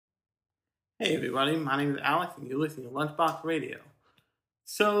Hey everybody, my name is Alex and you're listening to Lunchbox Radio.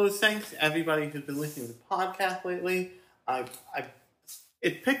 So thanks to everybody who's been listening to the podcast lately.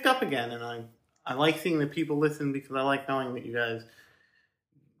 It picked up again, and I like seeing that people listen because I like knowing that you guys,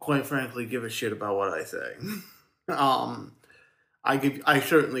 quite frankly, give a shit about what I say. I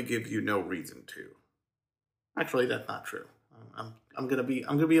certainly give you no reason to. Actually, that's not true. I'm gonna be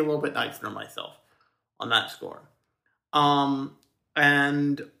a little bit nicer to myself on that score. And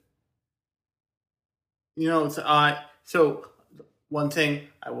so one thing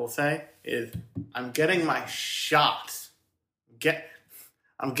I will say is I'm getting my shots.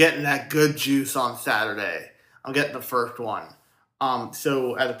 I'm getting that good juice on Saturday. I'm getting the first one.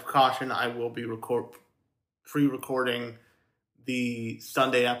 So as a precaution, I will be pre-recording the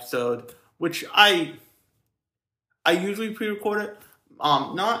Sunday episode, which I usually pre-record it.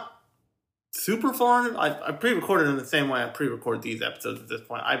 Not super far. I pre-recorded in the same way I pre-record these episodes at this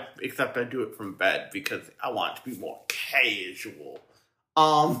point. Except I do it from bed because I want it to be more casual.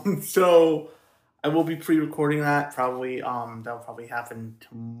 So I will be pre-recording that probably. That'll probably happen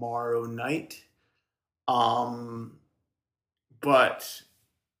tomorrow night. But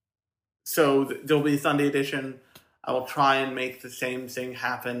so there'll be a Sunday edition. I will try and make the same thing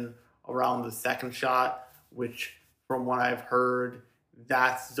happen around the second shot, which from what I've heard,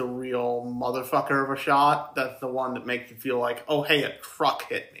 that's the real motherfucker of a shot. That's the one that makes you feel like, oh hey, a truck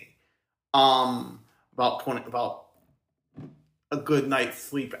hit me. About a good night's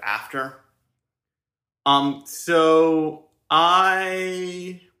sleep after. So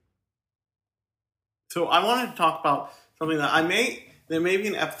I wanted to talk about something that there may be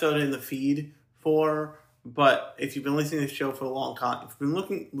an episode in the feed for, but if you've been listening to the show for a long time, if you've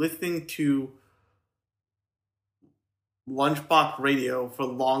been listening to Lunchbox Radio for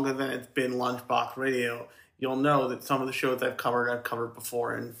longer than it's been Lunchbox Radio, you'll know that some of the shows I've covered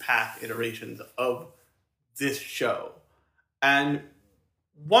before in past iterations of this show. And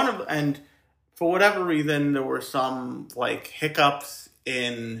for whatever reason, there were some hiccups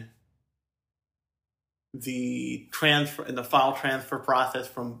in the file transfer process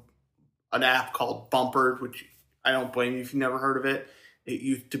from an app called Bumpers, which I don't blame you if you've never heard of it. It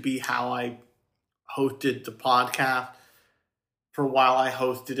used to be how I hosted the podcast. For a while, I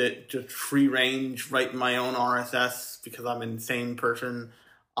hosted it just free range, writing my own RSS because I'm an insane person.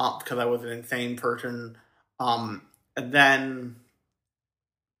 Because I was an insane person. And then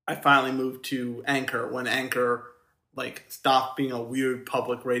I finally moved to Anchor when Anchor stopped being a weird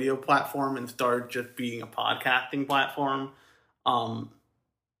public radio platform and started just being a podcasting platform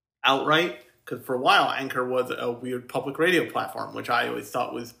outright. Because for a while, Anchor was a weird public radio platform, which I always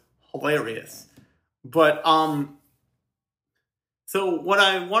thought was hilarious. But so what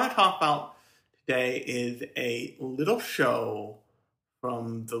I want to talk about today is a little show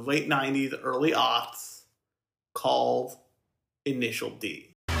from the late 90s, early aughts called Initial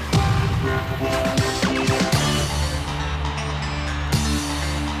D.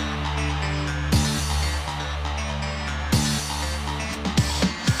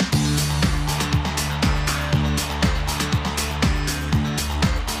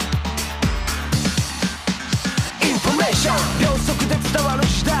秒速で伝わる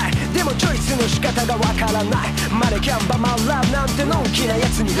時代でもチョイスの仕方がわからないマネキャンバマンラブなんてのんきなや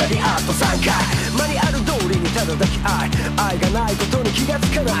つにラリアート3回マニュアル通りにただ抱き愛がないことに気が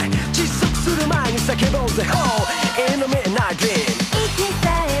つかない窒息する前に叫ぼうぜ Oh, in the midnight dream 息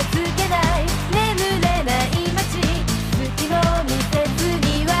さえつけない眠れない街隙を見せず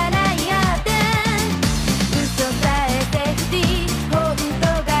に笑い合って嘘さえセーフティー本当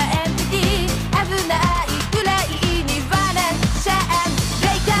がエンプティー危ないくらい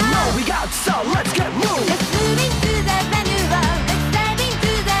No, we got so let's get moving. Let's move into the brand new world. Let's dive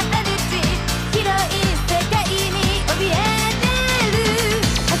into the planet deep. 広い世界に怯えてる。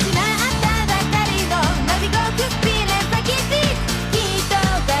始まったばかりのナビゴークスピーレンパキティ。きっと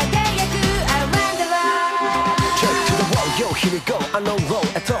輝く around the world. Check to the wall, yo, here we go. Unknown road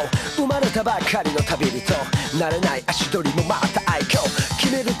へと生まれたばかりの旅人。慣れない足取りもまた愛嬌。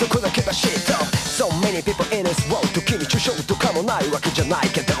決めるとこだけバシッと。So many people in this world 時に抽象とかもないわけじゃない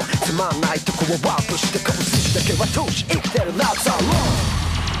けどつまんないとこをワープしてこう筋だけは通し生きてる That's all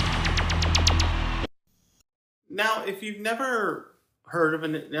Now, if you've never heard of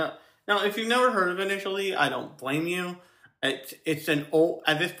Initially, I don't blame you. It's an old,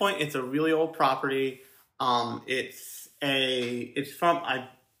 at this point, it's a really old property. It's from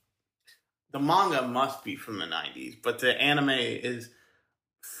the manga must be from the 90s, but the anime is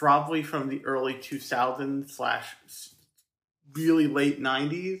probably from the early 2000s / really late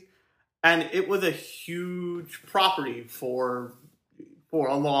 90s, and it was a huge property for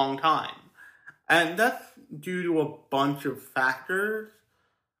a long time. And that's due to a bunch of factors.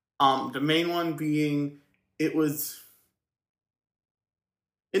 The main one being it was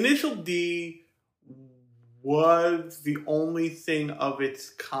Initial D was the only thing of its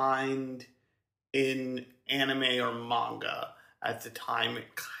kind in anime or manga at the time it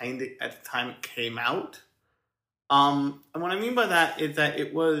came out. And what I mean by that is that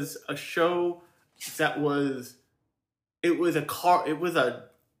it was a show that was it was a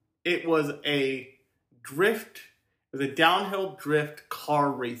downhill drift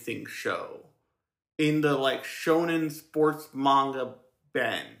car racing show in the like shonen sports manga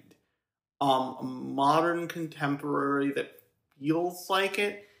bend. A modern contemporary that feels like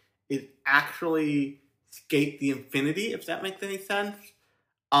it is actually Skate the Infinity, if that makes any sense.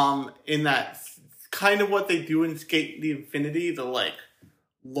 In that kind of what they do in Skate the Infinity, the like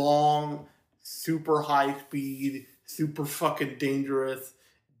long, super high speed, super fucking dangerous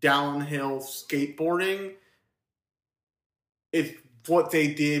downhill skateboarding is what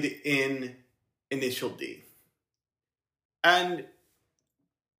they did in Initial D. And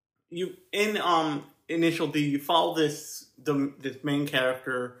Initial D, you follow this main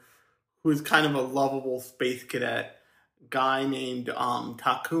character who is kind of a lovable space cadet guy named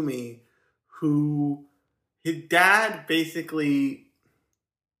Takumi, who his dad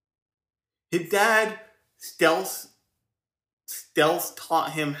stealth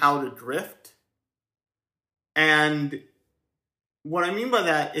taught him how to drift. And what I mean by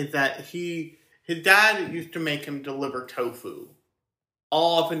that is that his dad used to make him deliver tofu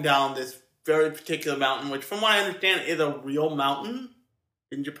all up and down this very particular mountain, which from what I understand is a real mountain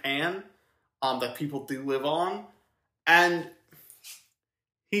in Japan that people do live on. And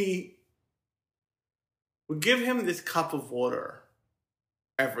he would give him this cup of water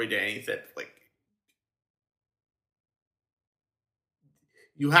every day. He said, like,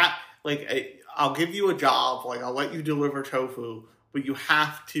 I'll give you a job, like, I'll let you deliver tofu, but you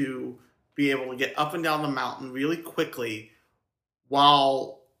have to be able to get up and down the mountain really quickly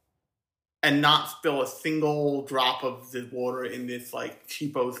and not spill a single drop of the water in this, like,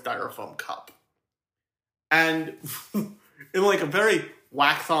 cheapo styrofoam cup. And in, like, a very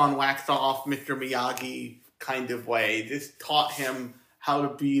wax-on, wax-off Mr. Miyagi kind of way, this taught him how to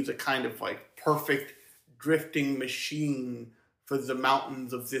be the kind of, like, perfect drifting machine for the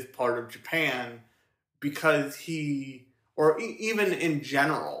mountains of this part of Japan, because even in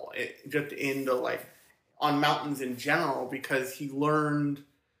general, just in the, like, on mountains in general, because he learned,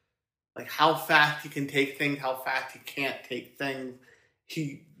 like, how fast he can take things, how fast he can't take things.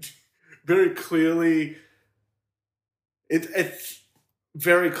 He very clearly, it's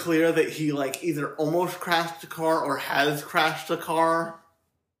very clear that he, like, either almost crashed a car or has crashed a car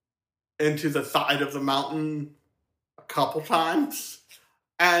into the side of the mountain a couple times.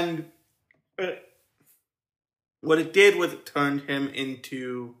 And what it did was it turned him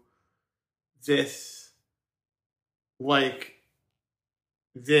into this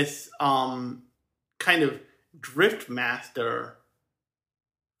kind of drift master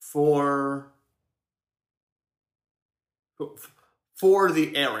for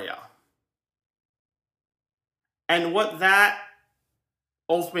the area. And what that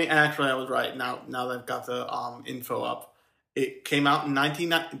ultimately, actually I was right, now that I've got the info up, it came out in the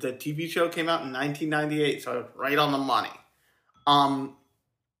TV show came out in 1998, so right on the money.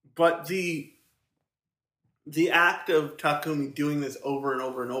 But the act of Takumi doing this over and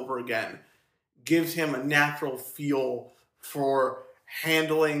over and over again gives him a natural feel for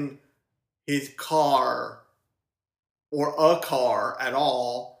handling his car or a car at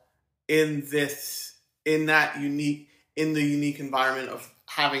all in the unique environment of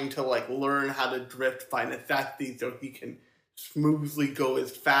having to, like, learn how to drift by necessity so he can smoothly go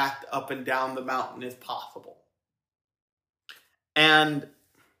as fast up and down the mountain as possible. And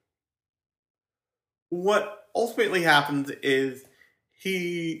what ultimately happens is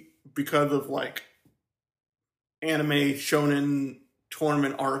he, because of, like, anime shonen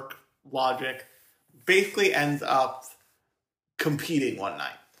tournament arc logic, basically ends up competing one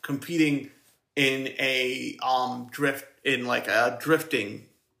night. Competing in a drifting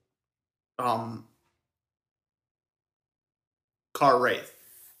car race,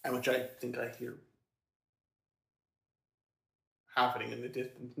 and which I think I hear happening in the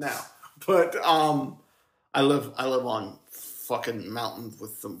distance now. But I live on fucking mountains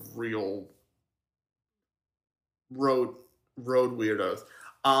with some real road weirdos.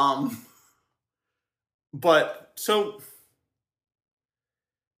 But so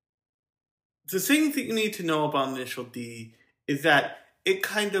the things that you need to know about Initial D is that it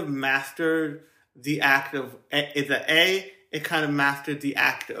kind of mastered the act of, is that A, it kind of mastered the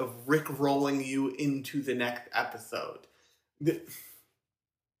act of rickrolling you into the next episode. The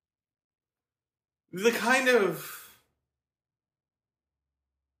kind of...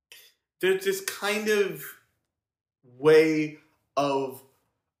 There's this kind of way of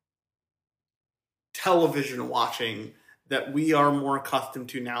television watching that we are more accustomed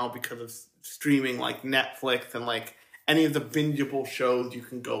to now because of streaming like Netflix and like any of the bingeable shows you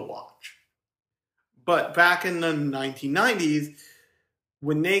can go watch. But back in the 1990s,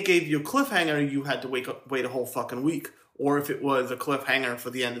 when they gave you a cliffhanger, you had to wait a whole fucking week. Or if it was a cliffhanger for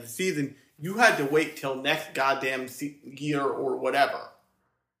the end of the season, you had to wait till next goddamn year or whatever.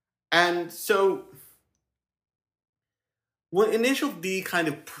 And so, what Initial D kind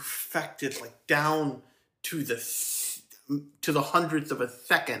of perfected, like down to the hundredths of a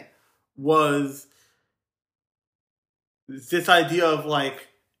second, was this idea of like,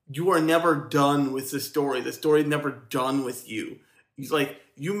 you are never done with the story. The story is never done with you. Like,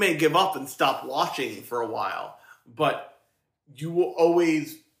 you may give up and stop watching for a while, but you will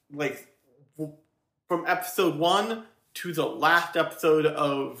always, like, from episode 1 to the last episode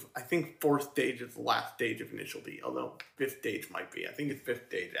of, I think 4th stage is the last stage of Initial D, although 5th stage might be. I think it's 5th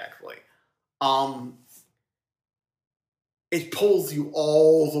stage, actually. It pulls you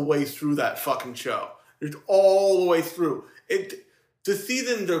all the way through that fucking show. It's all the way through. The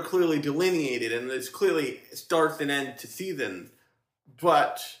seasons are clearly delineated, and there's clearly starts and end to seasons.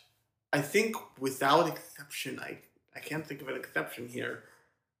 But I think without exception, I can't think of an exception here,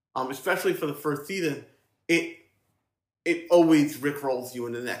 especially for the first season, it always rickrolls you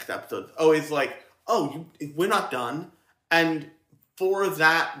in the next episode. It's always like, we're not done. And for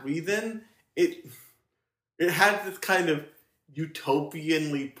that reason, it has this kind of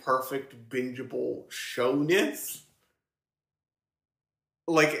utopianly perfect bingeable showness.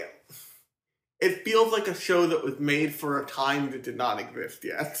 Like, it feels like a show that was made for a time that did not exist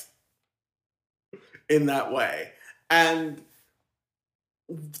yet. In that way. And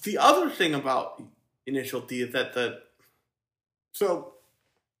the other thing about Initial D is that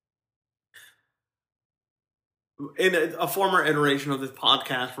in a former iteration of this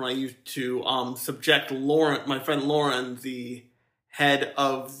podcast, when I used to subject my friend Lauren, the head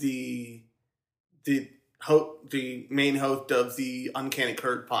of the main host of the Uncanny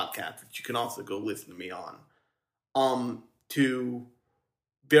Curd podcast, which you can also go listen to me on, to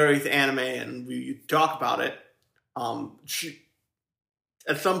various anime, and we talk about it.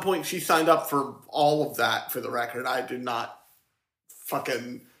 At some point, she signed up for all of that, for the record. I did not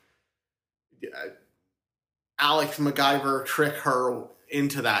fucking Alex MacGyver trick her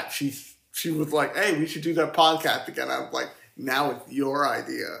into that. She was like, hey, we should do that podcast again. I was like, now it's your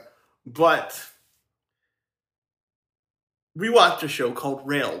idea. But we watched a show called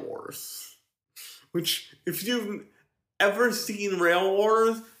Rail Wars, which, if you've ever seen Rail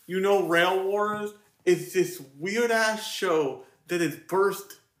Wars, you know Rail Wars is this weird-ass show that is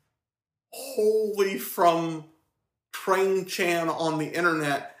birthed wholly from Train Chan on the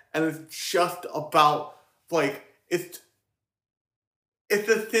internet, and it's just about, like, it's a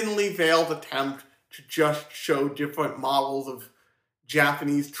thinly veiled attempt to just show different models of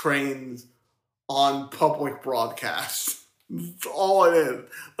Japanese trains on public broadcasts. That's all it is.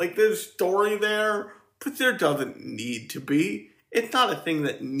 Like, there's story there, but there doesn't need to be. It's not a thing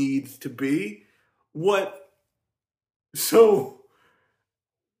that needs to be. The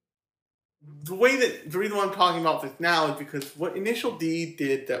reason why I'm talking about this now is because what Initial D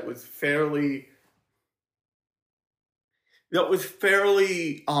did that was fairly, that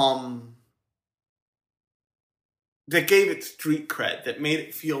gave it street cred, that made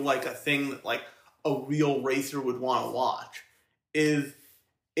it feel like a thing that, like, a real racer would want to watch, is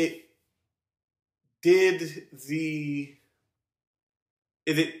it did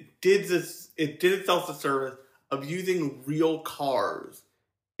itself the service of using real cars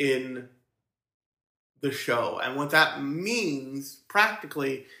in the show. And what that means,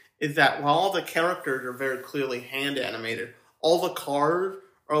 practically, is that while all the characters are very clearly hand animated, all the cars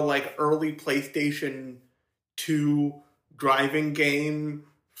are like early PlayStation 2 driving game,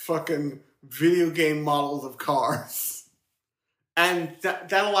 fucking video game models of cars. And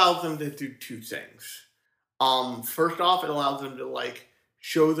that allows them to do two things. First off, it allows them to, like,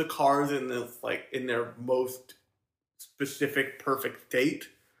 show the cars in this, like, in their most specific, perfect state.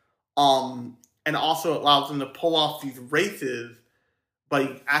 And also allows them to pull off these races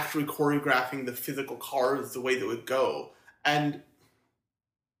by actually choreographing the physical cars the way they would go. And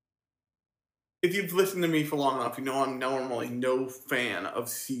if you've listened to me for long enough, you know I'm normally no fan of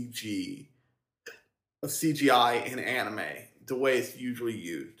CGI in anime, the way it's usually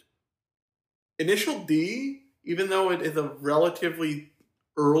used. Initial D even though it is a relatively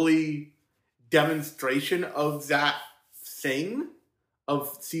early demonstration of that thing,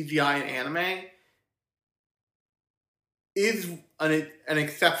 of CGI and anime, is an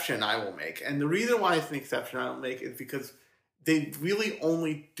exception I will make. And the reason why it's an exception I will make is because they really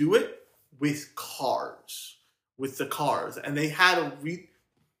only do it with cars. With the cars. And they had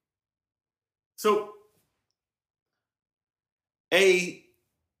So, a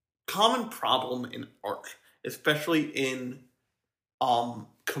common problem in art, especially in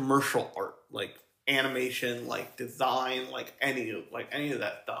commercial art, like animation, like design, like any of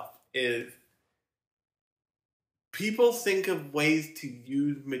that stuff, is people think of ways to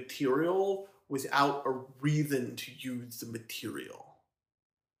use material without a reason to use the material.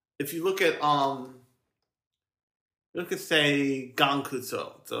 If you look at say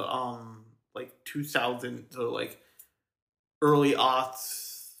Gankuso, the like 2000, the like early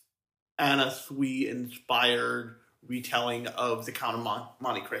aughts Anna Sui inspired retelling of the Count of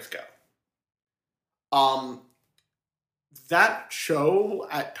Monte Cristo. That show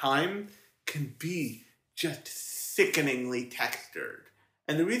at times can be just sickeningly textured.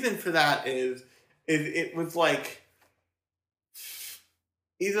 And the reason for that is it was like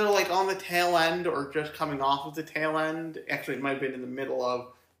either like on the tail end or just coming off of the tail end. Actually, it might have been in the middle of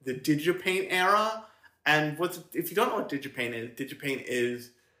the Digipaint era. And if you don't know what Digipaint is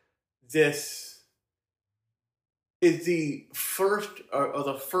the first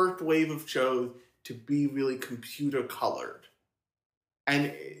wave of shows to be really computer colored.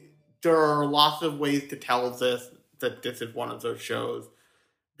 And there are lots of ways to tell that this is one of those shows,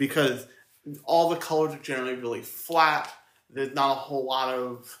 because all the colors are generally really flat. There's not a whole lot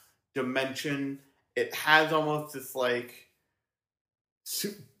of dimension. It has almost this like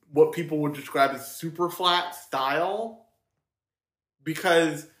what people would describe as super flat style,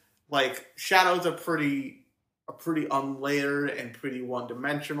 because like shadows are pretty unlayered and pretty one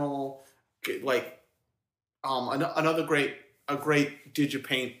dimensional. Like a great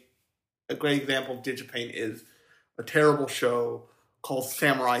Digipaint, a great example of Digipaint is a terrible show called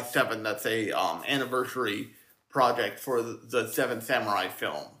Samurai 7. That's a anniversary project for the Seven Samurai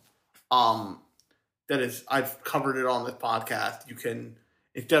film. I've covered it on this podcast. You can,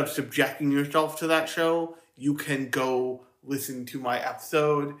 instead of subjecting yourself to that show, you can go listen to my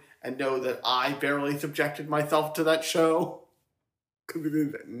episode and know that I barely subjected myself to that show, because it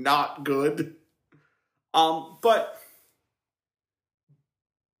is not good. But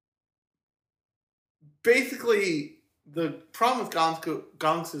basically, the problem with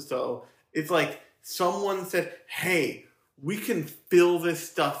Gangsuso is like someone said, hey, we can fill this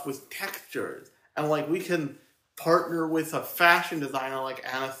stuff with textures, and like we can partner with a fashion designer like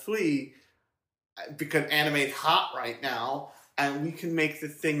Anna Sui, because anime is hot right now, and we can make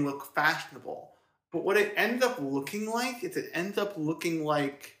this thing look fashionable. But what it ends up looking like is it ends up looking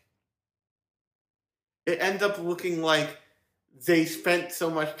like they spent so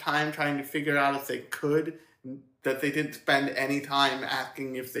much time trying to figure out if they could that they didn't spend any time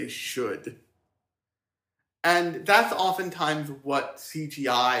asking if they should. And that's oftentimes what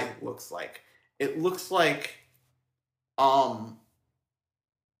CGI looks like. It looks like and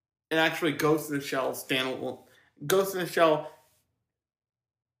actually Ghost in the Shell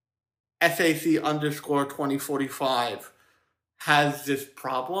SAC_2045 has this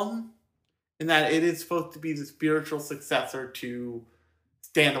problem, in that it is supposed to be the spiritual successor to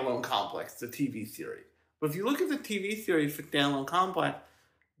Standalone Complex, the TV series. But if you look at the TV series for Standalone Complex,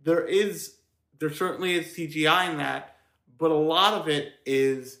 there certainly is CGI in that, but a lot of it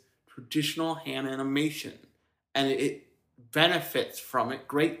is traditional hand animation, and it benefits from it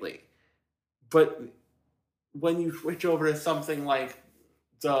greatly. But when you switch over to something like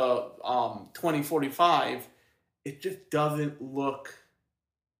the 2045, it just doesn't look.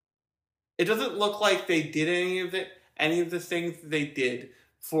 It doesn't look like they did any of the things that they did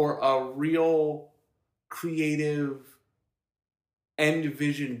for a real creative end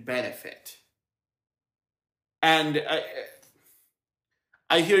vision benefit. And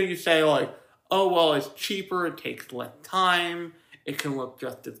I hear you say like, oh, well, it's cheaper, it takes less time, it can look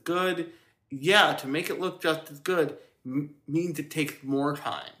just as good. Yeah, to make it look just as good means it takes more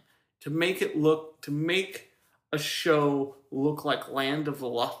time. To make a show look like Land of the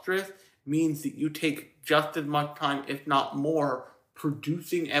Lustrous means that you take just as much time, if not more,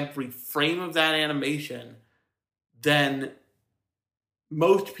 producing every frame of that animation than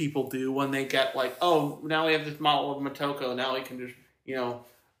most people do when they get like, oh, now we have this model of Motoko, now we can just,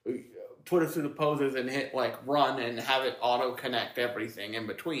 put it through the poses and hit like run and have it auto connect everything in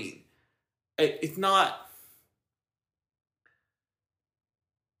between. It's not.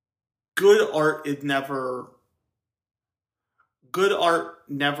 Good art is never good art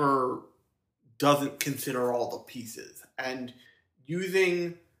never doesn't consider all the pieces, and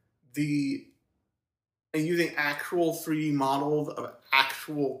using actual 3D models of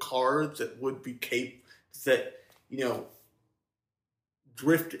actual cars that would be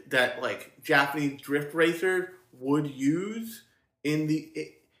that like Japanese drift racers would use in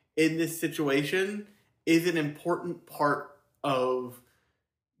this situation is an important part of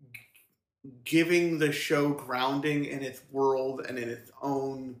giving the show grounding in its world and in its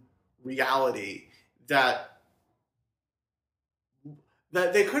own reality that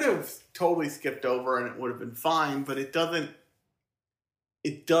they could have totally skipped over and it would have been fine, but it doesn't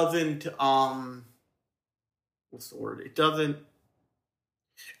what's the word? It doesn't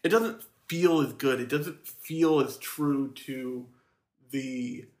feel as good. It doesn't feel as true to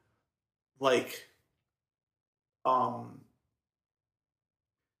the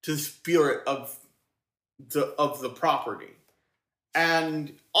to the spirit of the property.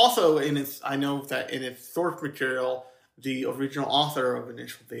 And also I know that in its source material, the original author of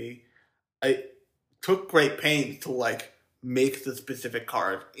Initial D, I took great pains to make the specific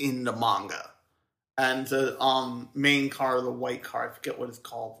cars in the manga. And the main car, the white car, I forget what it's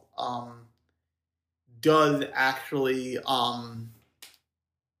called, does actually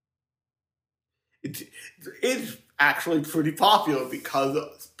it's actually pretty popular because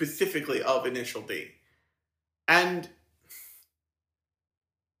specifically of Initial D. And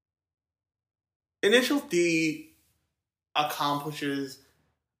Initial D accomplishes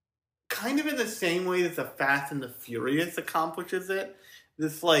kind of in the same way that the Fast and the Furious accomplishes it,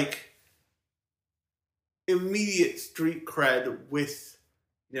 this immediate street cred with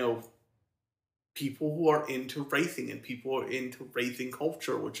people who are into racing and people who are into racing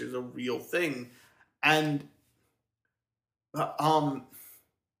culture, which is a real thing. And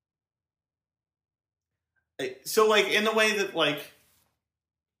so in the way that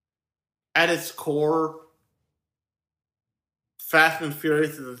at its core, Fast and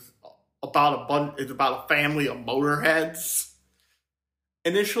Furious is about a family of motorheads.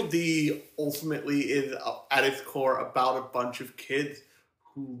 Initial D ultimately is at its core about a bunch of kids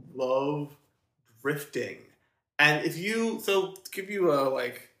who love drifting. And to give you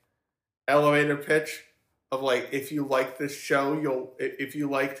a elevator pitch of if you like this show, if you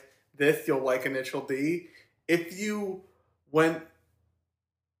liked this, you'll like Initial D. If you went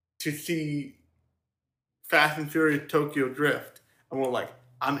to see Fast and Furious Tokyo Drift and were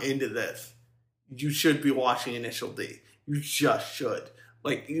I'm into this, you should be watching Initial D. You just should.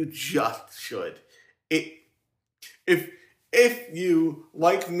 You just should. If you,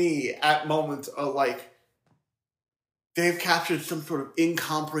 like me, at moments are they've captured some sort of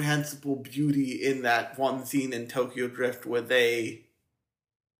incomprehensible beauty in that one scene in Tokyo Drift where they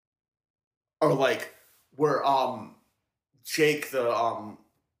are where Jake, the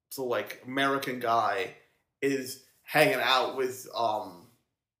American guy, is hanging out with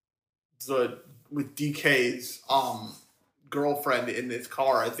DK's girlfriend in this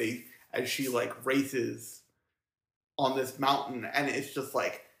car as she races on this mountain, and it's just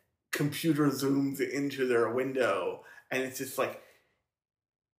computer zooms into their window, and it's just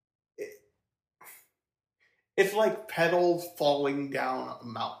it's like petals falling down a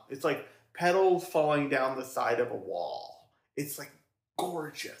mountain. It's like petals falling down the side of a wall. It's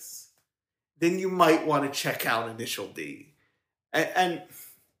gorgeous. Then you might want to check out Initial D.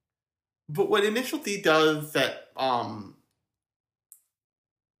 But what Initial D does that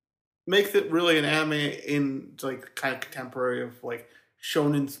makes it really an anime in kind of contemporary of good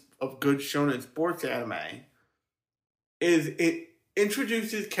shonen sports anime is it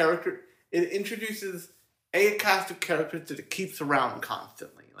introduces a cast of characters that it keeps around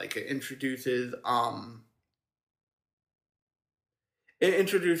constantly. It introduces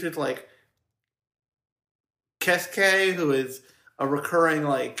Kesuke, who is a recurring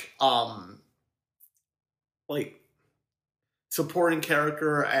supporting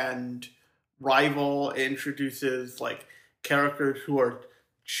character and rival. It introduces characters who are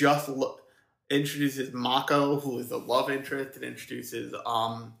introduces Mako, who is the love interest. It introduces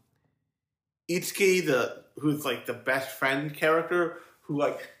Itsuki, who's the best friend character, who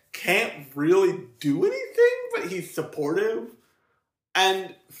can't really do anything, but he's supportive.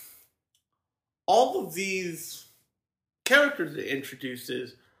 And all of these characters it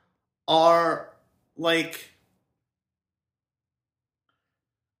introduces are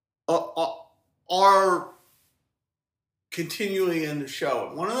are continuing in the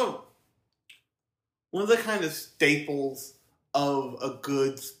show. One of the kind of staples of a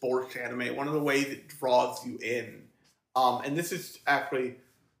good sports anime, one of the ways it draws you in, and this is actually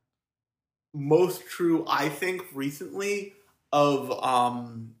most true, I think, recently, of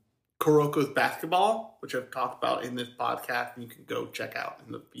Kuroko's Basketball, which I've talked about in this podcast, and you can go check out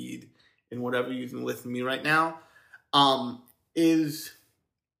in the feed in whatever you can listen to me right now, is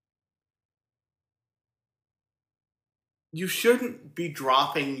you shouldn't be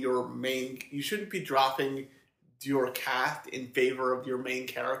dropping your cast in favor of your main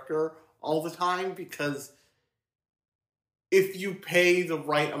character all the time, because if you pay the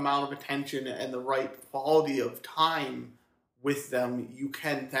right amount of attention and the right quality of time with them, you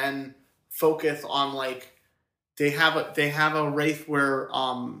can then focus on, like, they have a race where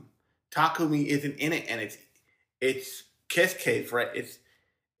Takumi isn't in it, and it's Keisuke's, right?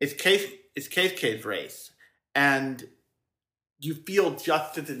 It's Keisuke's race, and you feel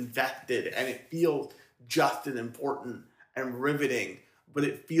just as invested, and it feels just as important and riveting, but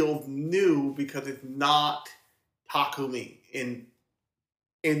it feels new because it's not Takumi in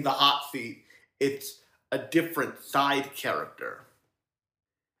the hot seat. It's a different side character.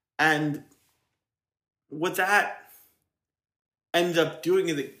 And what that ends up doing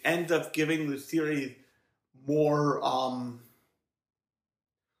is it ends up giving the series more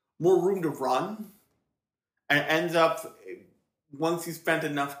room to run, and ends up, once you spent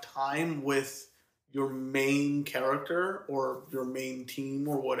enough time with your main character or your main team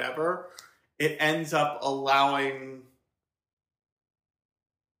or whatever, it ends up allowing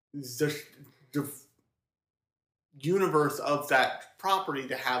the universe of that property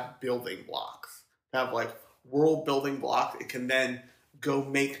to have building blocks, to have, like, world building blocks. It can then go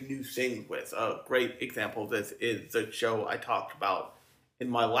make new things with. A great example of this is the show I talked about in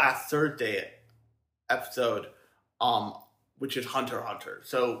my last Thursday episode, which is Hunter x Hunter.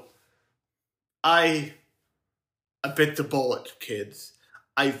 So I bit the bullet, kids.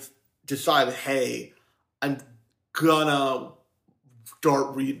 I've decided, hey, I'm gonna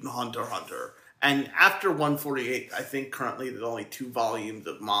start reading Hunter x Hunter. And after 148, I think currently there's only 2 volumes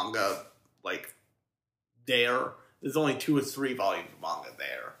of manga, like, there. There's only 2 or 3 volumes of manga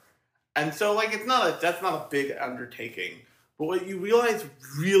there. And so, like, that's not a big undertaking. But what you realize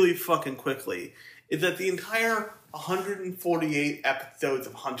really fucking quickly is that the entire 148 episodes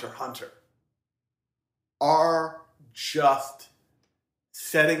of Hunter x Hunter are just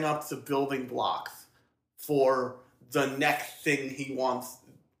setting up the building blocks for the next thing he wants,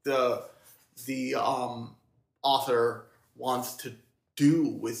 the author wants to do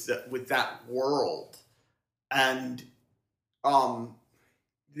with that world. And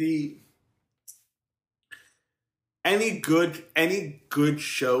any good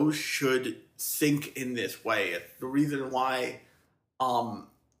shows should think in this way. It's the reason why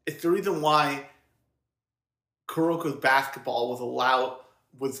Kuroko's Basketball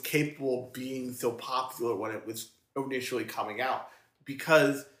was capable of being so popular when it was initially coming out,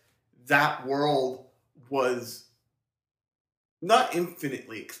 because that world was not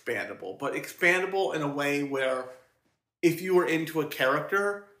infinitely expandable, but expandable in a way where if you were into a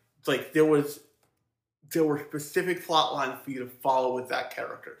character, like, there were specific plot lines for you to follow with that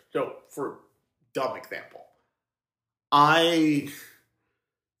character. So, for dumb example,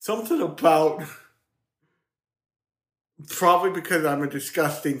 something about, probably because I'm a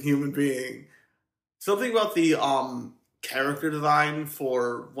disgusting human being, something about the character design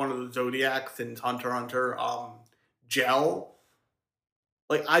for one of the Zodiacs in Hunter x Hunter, Gel.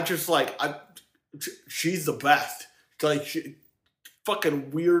 Like, she's the best. Like,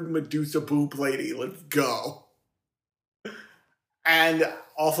 fucking weird Medusa boob lady. Let's go. And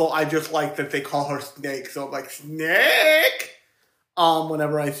also, I just like that they call her Snake. So I'm like, Snake!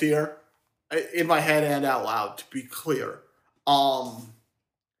 Whenever I see her. In my head and out loud, to be clear. And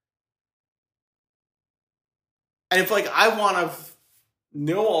if, like, I want to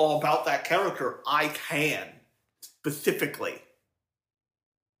know all about that character, I can. Specifically.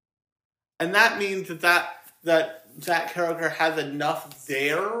 And that means that character has enough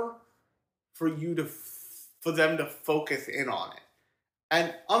there for them to focus in on it.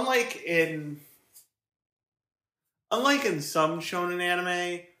 And unlike in some shonen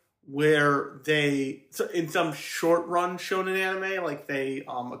anime, where in some short run shonen anime, like a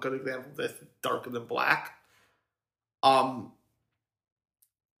good example of this is Darker Than Black.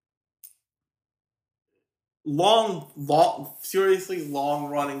 Seriously long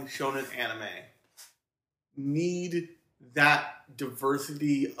running shonen anime need that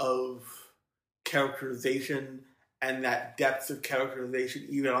diversity of characterization and that depth of characterization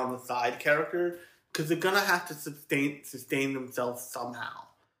even on the side characters, because they're gonna have to sustain themselves somehow.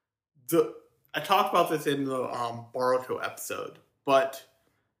 I talked about this in the Boruto episode, but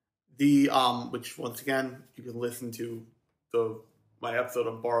which once again you can listen to my episode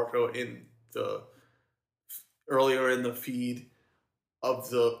of Boruto in the earlier in the feed of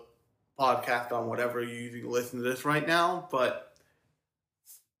the podcast on whatever you're using to listen to this right now, but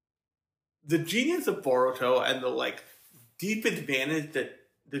the genius of Boruto and the like deep advantage that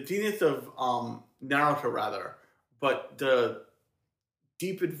the genius of Naruto rather, but the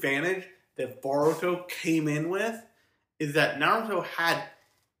deep advantage that Boruto came in with is that Naruto had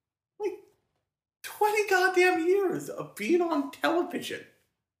like 20 goddamn years of being on television.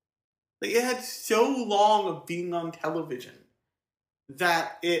 Like, it had so long of being on television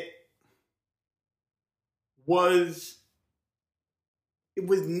that it was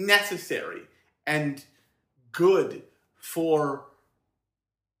necessary and good for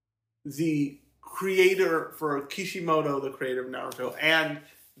the creator, for Kishimoto, the creator of Naruto, and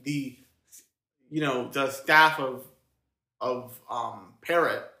the staff of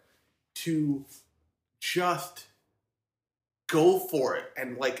Parrot to just go for it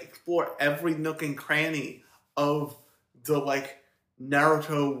and like explore every nook and cranny of the like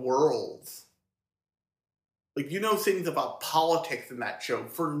Naruto worlds. Like, things about politics in that show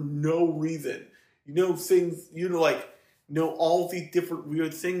for no reason. Things, know all these different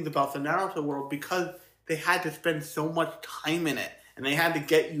weird things about the Naruto world because they had to spend so much time in it. And they had to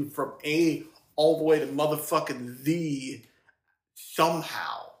get you from A all the way to motherfucking Z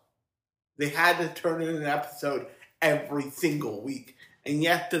somehow. They had to turn in an episode every single week. And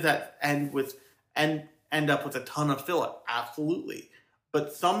yes, does that end up with a ton of filler? Absolutely.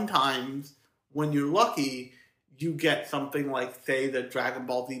 But sometimes, when you're lucky, you get something like, say, the Dragon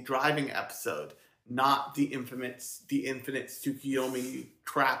Ball Z driving episode, not the infinite Tsukiyomi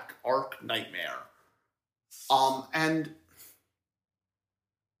trapped arc nightmare. And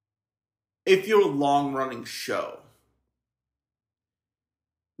if you're a long-running show,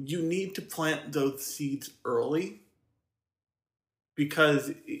 you need to plant those seeds early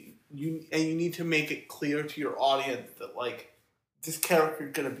because you need to make it clear to your audience that, like, this character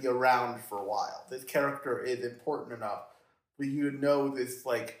is going to be around for a while. This character is important enough for you to know this,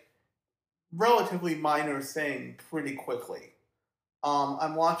 like, relatively minor thing pretty quickly.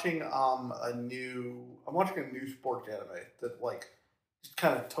 I'm watching a new sports anime that, like, just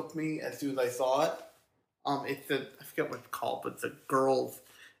kind of took me as soon as I saw it. I forget what it's called, but it's a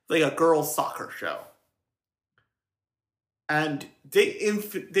girls soccer show. And they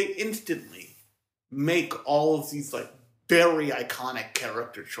instantly make all of these, like, very iconic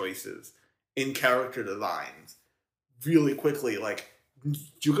character choices in character designs really quickly. Like,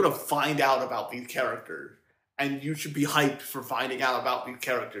 you're going to find out about these characters, and you should be hyped for finding out about these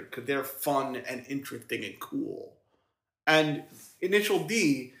characters because they're fun and interesting and cool. And Initial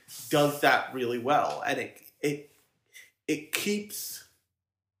D does that really well, and it keeps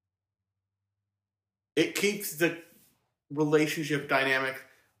the relationship dynamic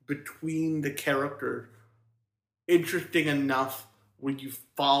between the characters interesting enough when you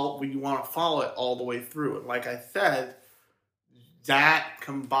want to follow it all the way through. And like I said, that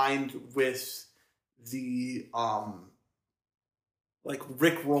combined with the like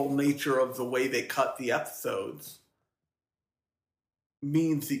Rickroll nature of the way they cut the episodes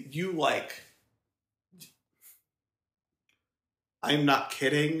means that you, like, I'm not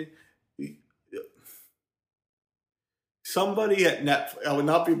kidding, somebody at Netflix, I would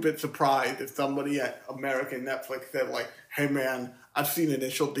not be a bit surprised if somebody at American Netflix said, like, hey man, I've seen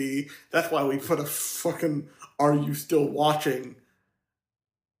Initial D, that's why we put a fucking "Are you still watching?"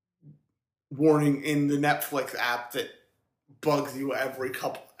 warning in the Netflix app that bugs you every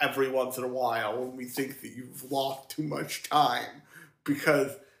once in a while when we think that you've lost too much time,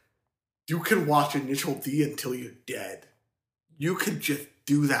 because you can watch Initial D until you're dead. You can just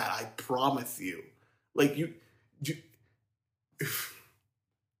do that, I promise you. Like, you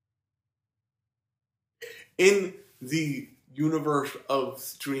in the universe of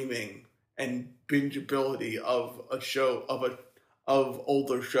streaming and bingeability of a show of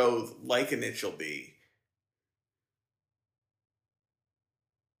older shows like Initial D,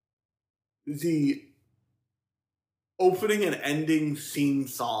 the opening and ending scene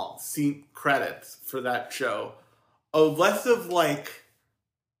credits for that show are less of like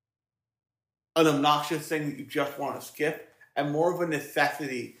an obnoxious thing that you just want to skip and more of a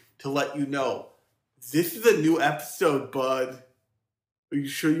necessity to let you know, this is a new episode, bud. Are you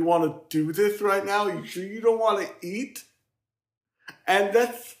sure you want to do this right now? Are you sure you don't want to eat? And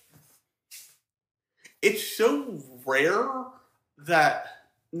it's so rare that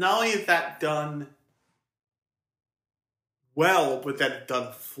not only is that done well, but that it's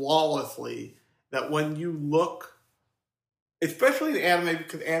done flawlessly, that when you look, especially the anime,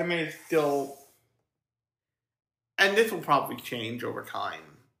 because anime is still, and this will probably change over time.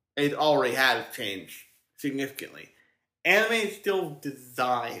 It already has changed significantly. Anime is still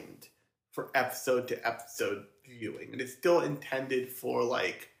designed for episode to episode viewing. It is still intended for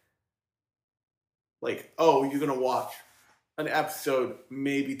like, oh, you're gonna watch an episode,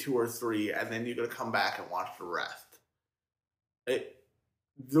 maybe 2 or 3, and then you're gonna come back and watch the rest.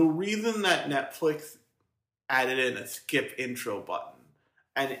 The reason that Netflix added in a skip intro button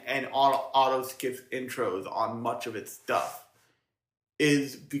and auto skips intros on much of its stuff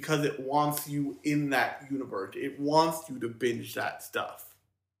is because it wants you in that universe. It wants you to binge that stuff.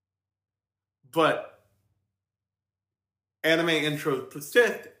 But anime intros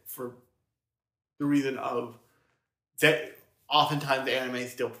persist for the reason of that oftentimes anime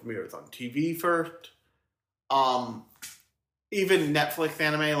still premieres on TV first. Even Netflix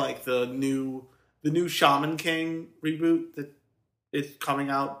anime, like the new Shaman King reboot that is coming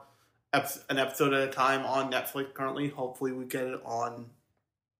out an episode at a time on Netflix currently. Hopefully we get it on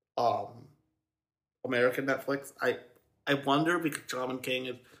American Netflix. I wonder, because Shaman King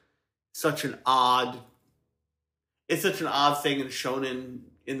is such an odd thing in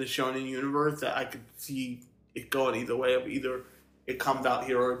the shonen universe that I could see it going either way, of either it comes out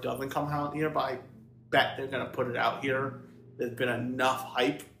here or it doesn't come out here, but I bet they're gonna put it out here. There's been enough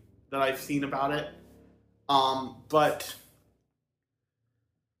hype that I've seen about it. But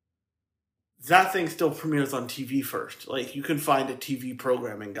that thing still premieres on TV first. Like, you can find a TV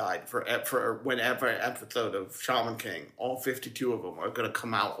programming guide for whenever an episode of Shaman King, all 52 of them are going to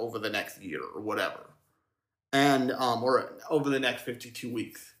come out over the next year or whatever. And, or over the next 52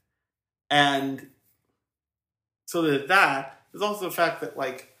 weeks. And so there's that. There's also the fact that,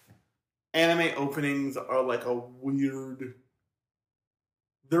 like, anime openings are like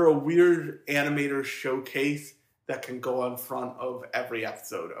they're a weird animator showcase that can go in front of every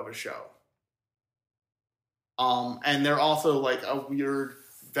episode of a show. And they're also like a weird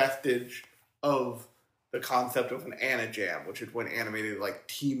vestige of the concept of an Anijam, which is when animators like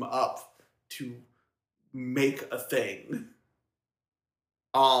team up to make a thing.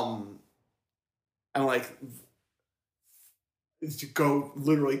 And like to go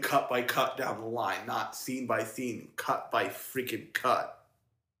literally cut by cut down the line, not scene by scene, cut by freaking cut.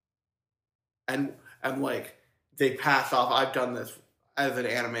 And like they pass off. I've done this as an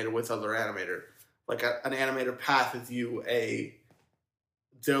animator with other animators. Like an animator passes you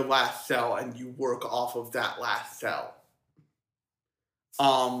their last cell, and you work off of that last cell.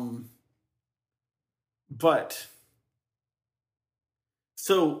 But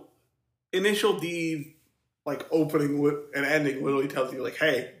so Initial D, like opening and ending, literally tells you like,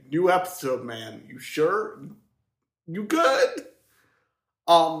 "Hey, new episode, man. You sure? You good?"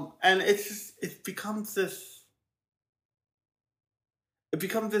 And it becomes this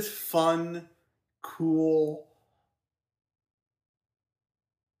fun, cool,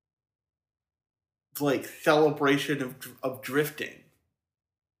 like celebration of drifting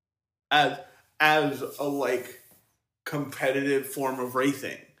as a like competitive form of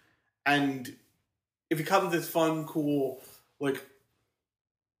racing, and it becomes this fun, cool, like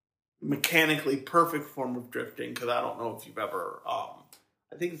mechanically perfect form of drifting. Because I don't know if you've ever,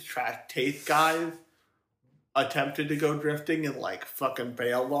 I think it's Trash Taste guys attempted to go drifting and like fucking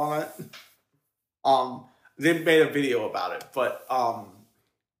bailed on it. They made a video about it, but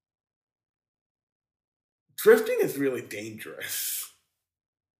drifting is really dangerous.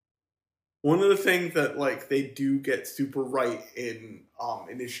 One of the things that like they do get super right in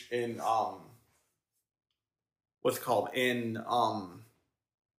what's called and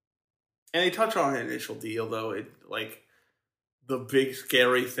they touch on an Initial D, although it like the big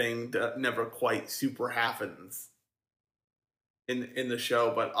scary thing that never quite super happens in the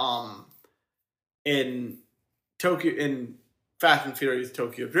show, but in Fast and Furious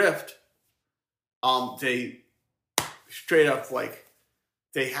Tokyo Drift, they straight up like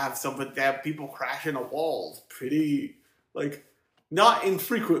they have people crash into walls pretty like not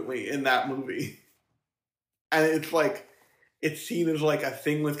infrequently in that movie, and it's like it's seen as like a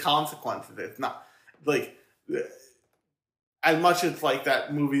thing with consequences. It's not like as much as like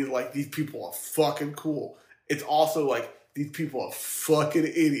that movie is like these people are fucking cool. It's also like these people are fucking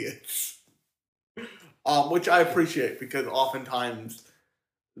idiots. Which I appreciate, because oftentimes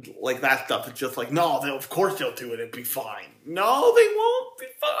like that stuff is just like, no, of course they'll do it, it'll be fine. No, they won't be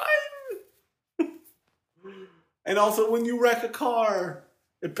fine. And also, when you wreck a car,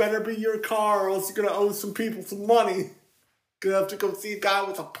 it better be your car, or else you're gonna owe some people some money. Gonna have to go see a guy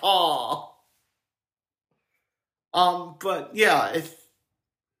with a paw. But yeah,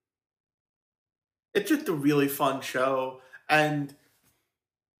 it's just a really fun show, and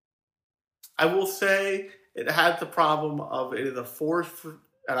I will say it had the problem of it is a force,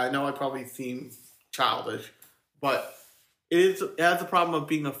 and I know I probably seem childish, but it has the problem of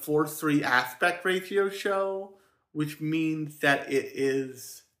being a 4:3 aspect ratio show, which means that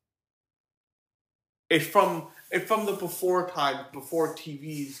it's from the before time, before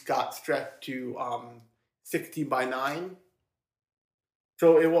TVs got stretched to 16:9.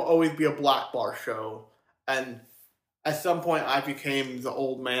 So it will always be a black bar show, and at some point I became the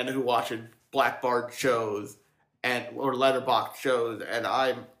old man who watches black bar shows or letterbox shows, and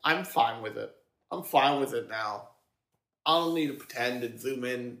I'm fine with it. I'm fine with it now. I don't need to pretend and zoom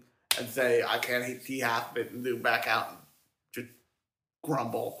in and say I can't see half of it and zoom back out and just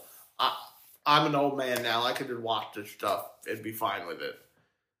grumble. I'm an old man now. I can just watch this stuff and be fine with it.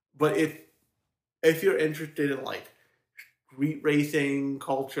 But if you're interested in like street racing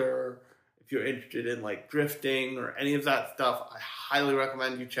culture, if you're interested in like drifting or any of that stuff, I highly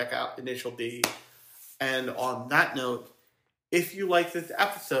recommend you check out Initial D. And on that note, if you like this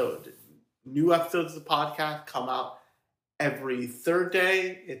episode, new episodes of the podcast come out every third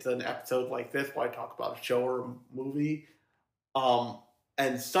day. It's an episode like this where I talk about a show or a movie.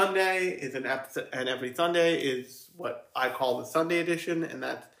 And Sunday is an episode, and every Sunday is what I call the Sunday edition, and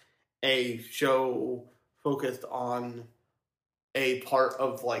that's a show focused on a part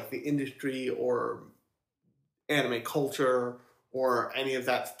of like the industry or anime culture or any of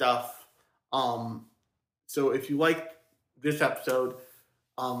that stuff. So if you like this episode,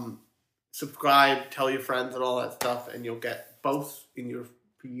 subscribe, tell your friends and all that stuff, and you'll get both in your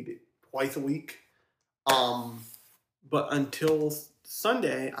feed twice a week. But until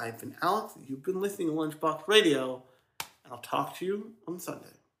Sunday, I've been Alex. You've been listening to Lunchbox Radio, and I'll talk to you on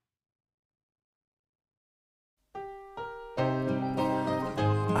Sunday.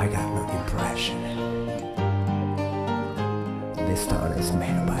 I got no impression. This town is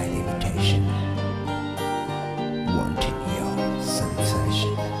made by limitation. Wanting your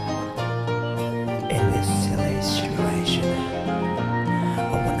sensation. In this silly situation,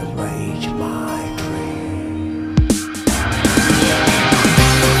 I wanna rage my dream.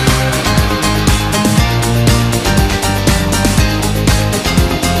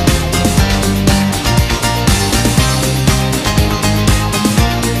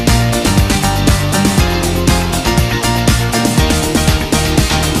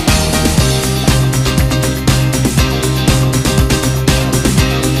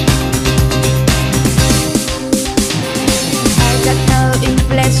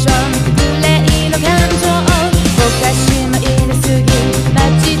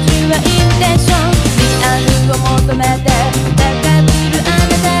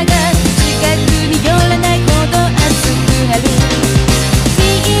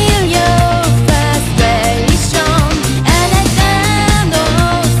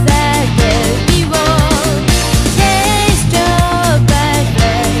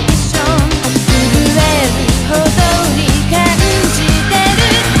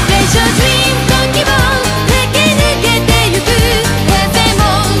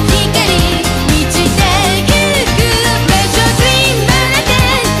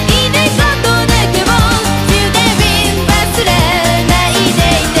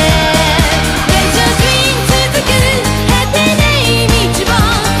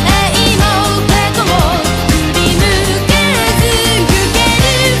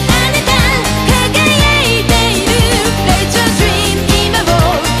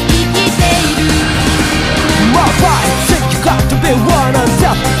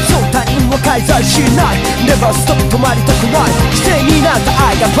 Never stop 止まりたくない規制になった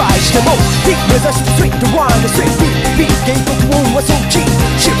愛が倍してもビッグ目指してスイートワンでスイートビッグ原告音はそっち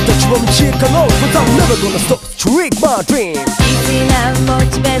シフトちは道へかろう Cause I'm never gonna stop trick my dream 一なモ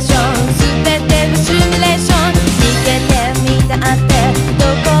チベーション全てのシミュレーション逃げてみたって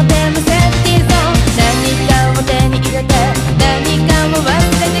どこでもセーフティーゾーン何かを手に入れて何かを忘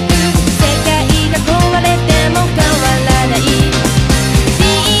れてく世界が壊れても変わらない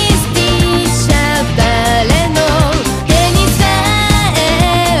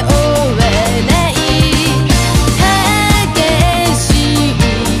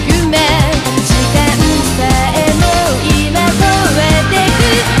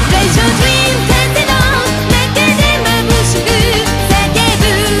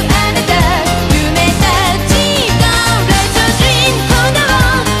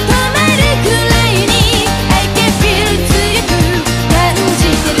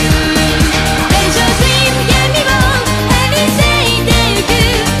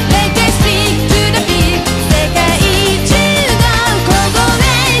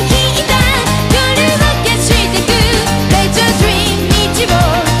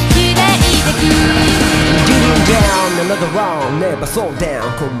Never slow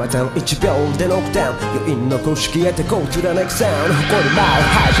down こんマゼロ1秒でノックダウン余韻の公式へて Go to the next sound 誇り舞う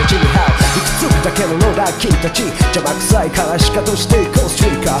敗者地に這ういくつくだけの野良君たち邪魔くさいからしかとしていこうスト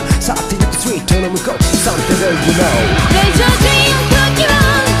リーカー去ってゆくストリートの向こう Something that you know Raise your dream